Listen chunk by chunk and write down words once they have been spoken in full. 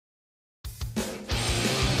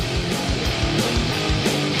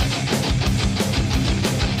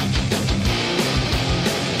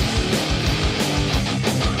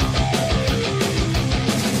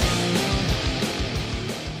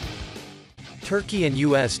Turkey and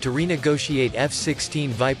U.S. to renegotiate F-16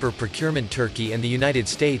 Viper procurement. Turkey and the United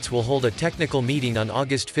States will hold a technical meeting on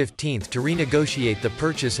August 15 to renegotiate the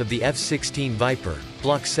purchase of the F-16 Viper,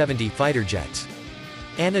 Block 70 fighter jets.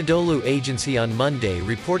 Anadolu Agency on Monday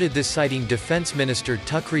reported this, citing Defense Minister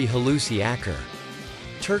Tukri Hulusi Akar.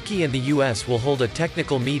 Turkey and the U.S. will hold a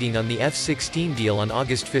technical meeting on the F-16 deal on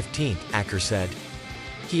August 15, Akar said.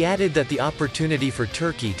 He added that the opportunity for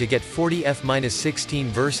Turkey to get 40 F-16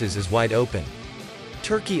 verses is wide open.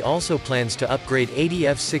 Turkey also plans to upgrade 80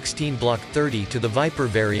 F-16 Block 30 to the Viper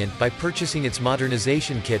variant by purchasing its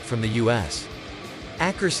modernization kit from the U.S.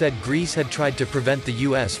 Akar said Greece had tried to prevent the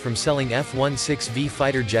U.S. from selling F-16V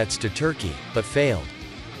fighter jets to Turkey, but failed.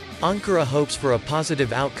 Ankara hopes for a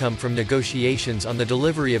positive outcome from negotiations on the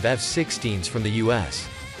delivery of F-16s from the U.S.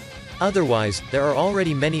 Otherwise, there are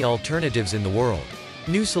already many alternatives in the world.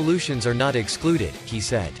 New solutions are not excluded, he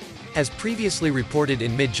said. As previously reported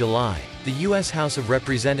in mid-July, the U.S. House of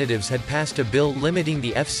Representatives had passed a bill limiting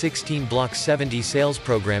the F-16 Block 70 sales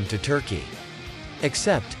program to Turkey.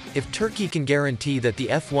 Except, if Turkey can guarantee that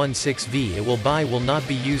the F-16V it will buy will not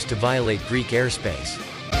be used to violate Greek airspace.